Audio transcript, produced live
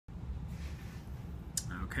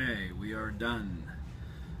Okay, we are done.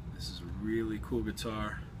 This is a really cool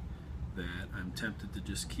guitar that I'm tempted to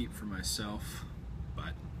just keep for myself,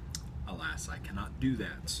 but alas, I cannot do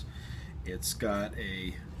that. It's got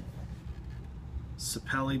a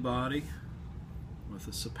sapelli body with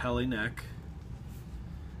a sapelli neck,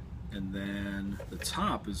 and then the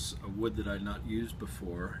top is a wood that I'd not used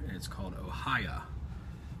before, and it's called Ohia.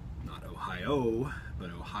 Not Ohio, but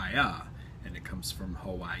Ohia, and it comes from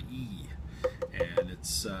Hawaii. And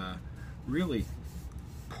it's really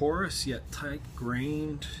porous yet tight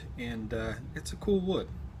grained, and it's a cool wood.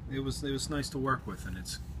 It was nice to work with, and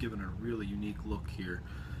it's given a really unique look here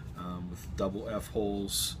with double F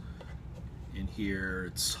holes in here.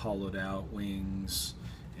 It's hollowed out wings,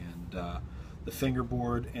 and the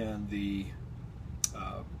fingerboard and the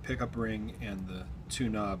pickup ring and the two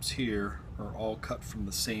knobs here are all cut from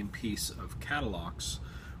the same piece of Catalox,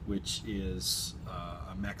 which is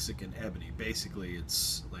a Mexican ebony. Basically,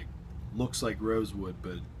 it's like looks like rosewood,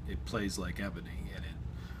 but it plays like ebony, and it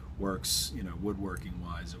works, you know, woodworking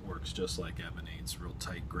wise, it works just like ebony. It's real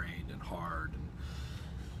tight grained and hard and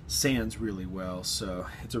sands really well, so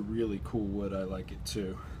it's a really cool wood. I like it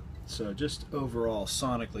too. So just overall,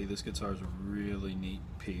 sonically, this guitar is a really neat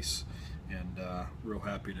piece, and real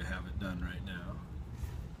happy to have it done right now.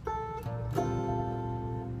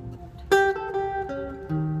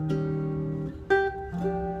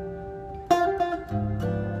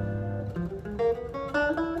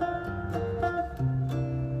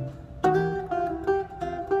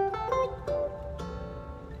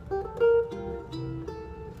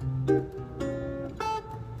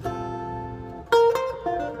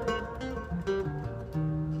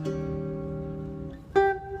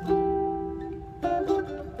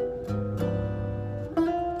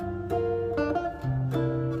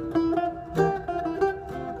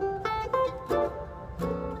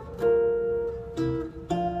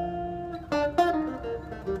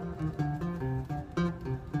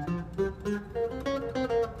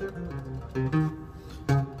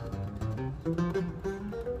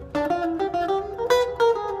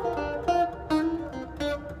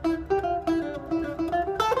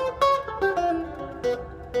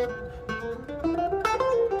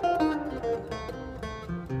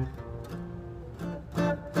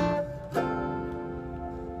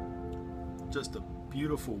 Just a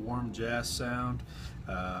beautiful warm jazz sound.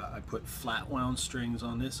 I put flat wound strings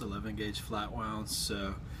on this, 11 gauge flat wounds,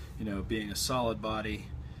 so you know, being a solid body,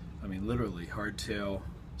 I mean literally hardtail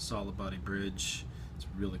solid body bridge, it's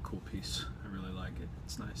a really cool piece. I really like it.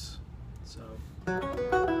 It's nice. So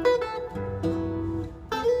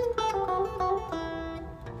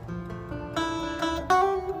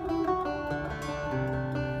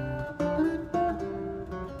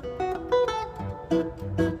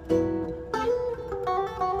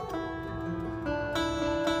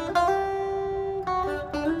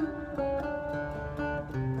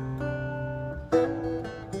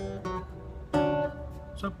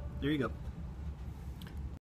there you go.